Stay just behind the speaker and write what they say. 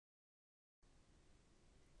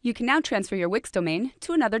You can now transfer your Wix domain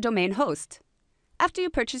to another domain host. After you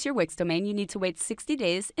purchase your Wix domain, you need to wait 60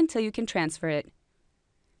 days until you can transfer it.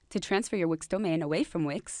 To transfer your Wix domain away from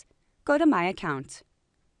Wix, go to My Account.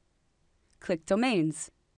 Click Domains.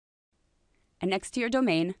 And next to your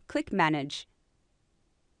domain, click Manage.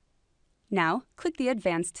 Now, click the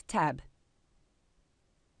Advanced tab.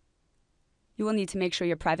 You will need to make sure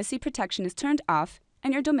your privacy protection is turned off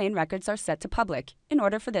and your domain records are set to public in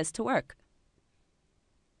order for this to work.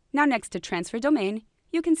 Now next to Transfer Domain,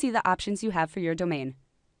 you can see the options you have for your domain.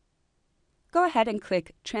 Go ahead and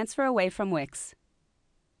click Transfer Away from Wix.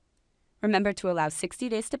 Remember to allow 60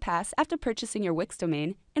 days to pass after purchasing your Wix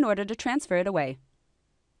domain in order to transfer it away.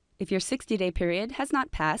 If your 60-day period has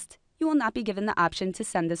not passed, you will not be given the option to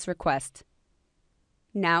send this request.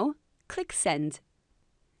 Now, click Send,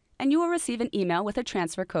 and you will receive an email with a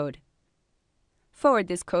transfer code. Forward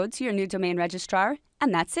this code to your new domain registrar,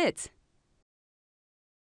 and that's it.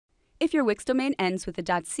 If your Wix domain ends with a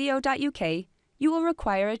 .co.uk, you will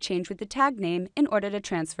require a change with the tag name in order to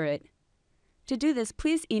transfer it. To do this,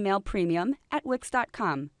 please email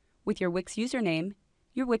premium@wix.com with your Wix username,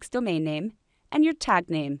 your Wix domain name, and your tag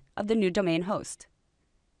name of the new domain host.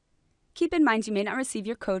 Keep in mind you may not receive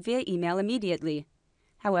your code via email immediately.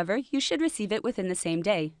 However, you should receive it within the same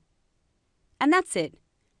day. And that's it.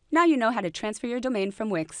 Now you know how to transfer your domain from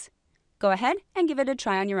Wix. Go ahead and give it a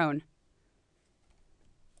try on your own.